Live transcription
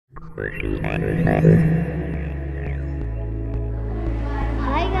Hi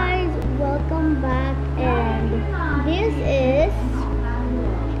guys, welcome back, and this is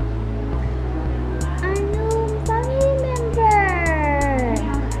a new family member.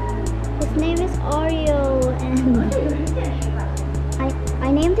 His name is Oreo, and I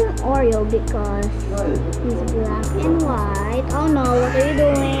named him Oreo because he's black and white. Oh no, what are you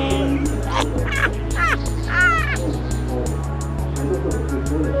doing?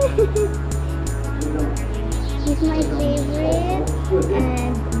 He's my favorite,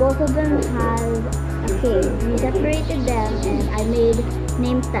 and both of them have a cage. We separated them, and I made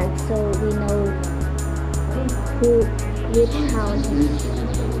name tags so we know which house is,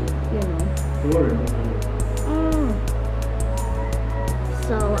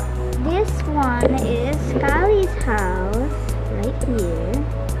 So this one is Cali's house right here.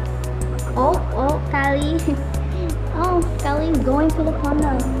 Oh, Cali. Oh, Cali's going to the pond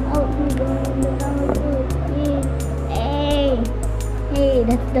now. Oh, he's going to the pond too. Hey,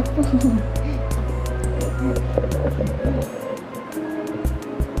 that's the phone.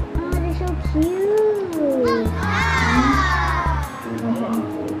 Oh, they're so cute.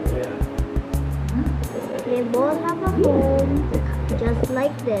 They both have a home, just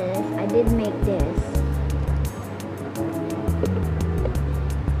like this. I did make this.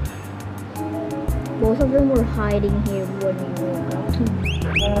 Both of them were hiding here when we woke up.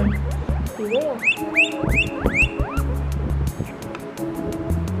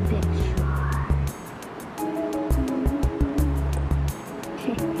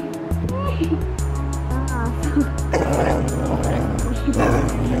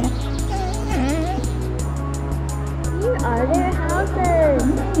 Here are their houses.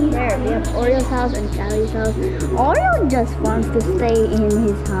 There, we have Oreo's house and Cali's house. Oreo just wants to stay in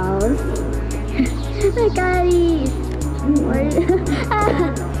his house. Hi guys!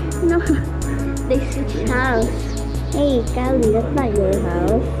 No, they switched house. Hey Cali, that's not your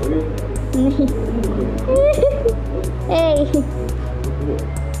house. Hey!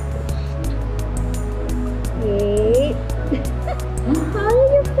 Hey! How did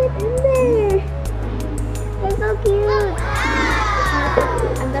you fit in there? That's so cute!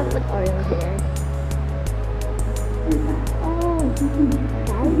 I'm gonna put Oreo here. Oh,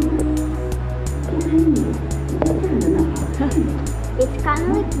 Cali! It's kind of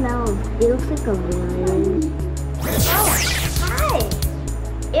like Mel. It looks like a village. Oh, hi!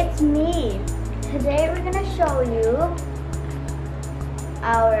 It's me. Today we're gonna show you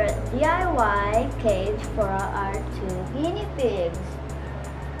our DIY cage for our two guinea pigs.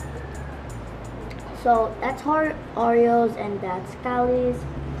 So that's Oreo's and that's Cali's.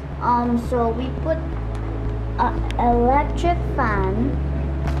 So we put an electric fan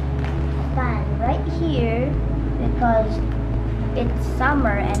right here because it's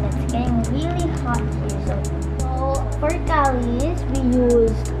summer and it's getting really hot here. So for Cali's, we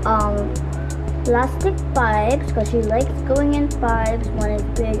used plastic pipes because she likes going in pipes. One is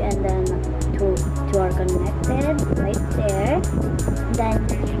big and then two are connected right there. Then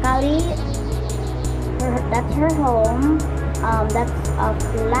Cali, that's her home. That's a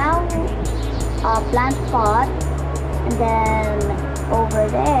plant pot, and then over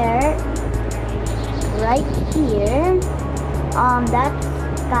there, right here, that's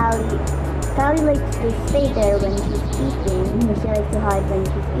Cali. Cali likes to stay there when she's eating. She likes to hide when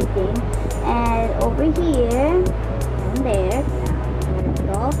she's eating. And over here, and there we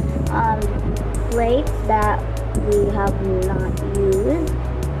go. Plates that we have not used.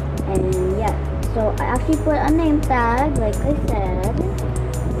 And yeah, so I actually put a name tag, like I said.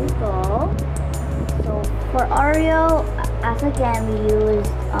 There we go. So for Oreo, as again, we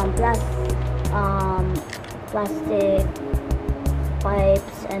used plastic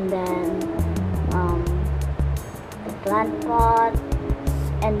pipes, and then the plant pot,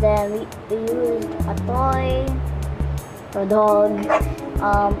 and then we used a toy for a dog,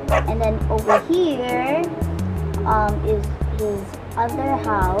 and then over here is his other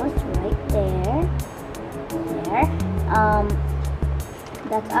house right there.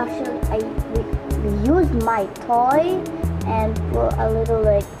 That's actually we used my toy and put a little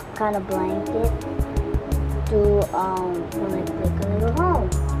like kind of blanket to for like a little home.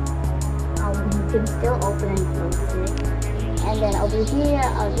 You can still open and close it. And then over here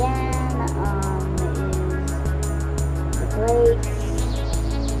again is the plates.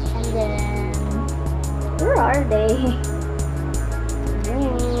 And then where are they?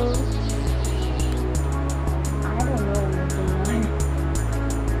 I don't know where they are.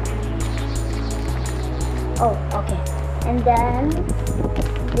 Oh, okay. And then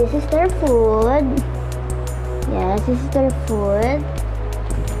this is their food. Yes, this is their food.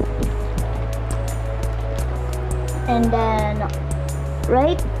 And then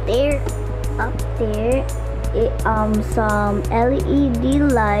right there, up there, some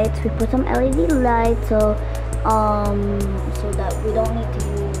LED lights. We put some LED lights so that we don't need to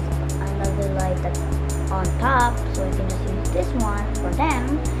use another light that's on top, so we can just use this one for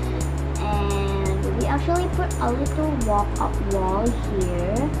them. And we actually put a little walk-up wall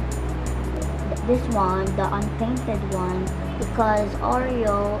here, this one, the unpainted one, because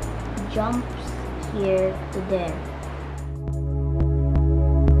Oreo jumps here to there.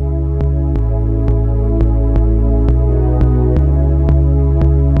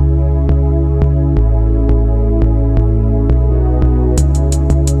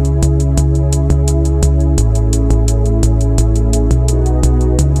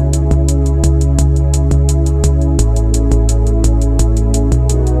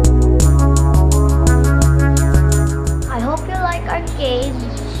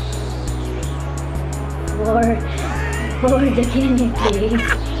 For the guinea pigs.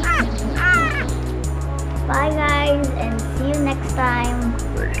 Bye guys, and see you next time.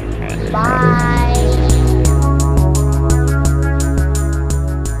 Bye.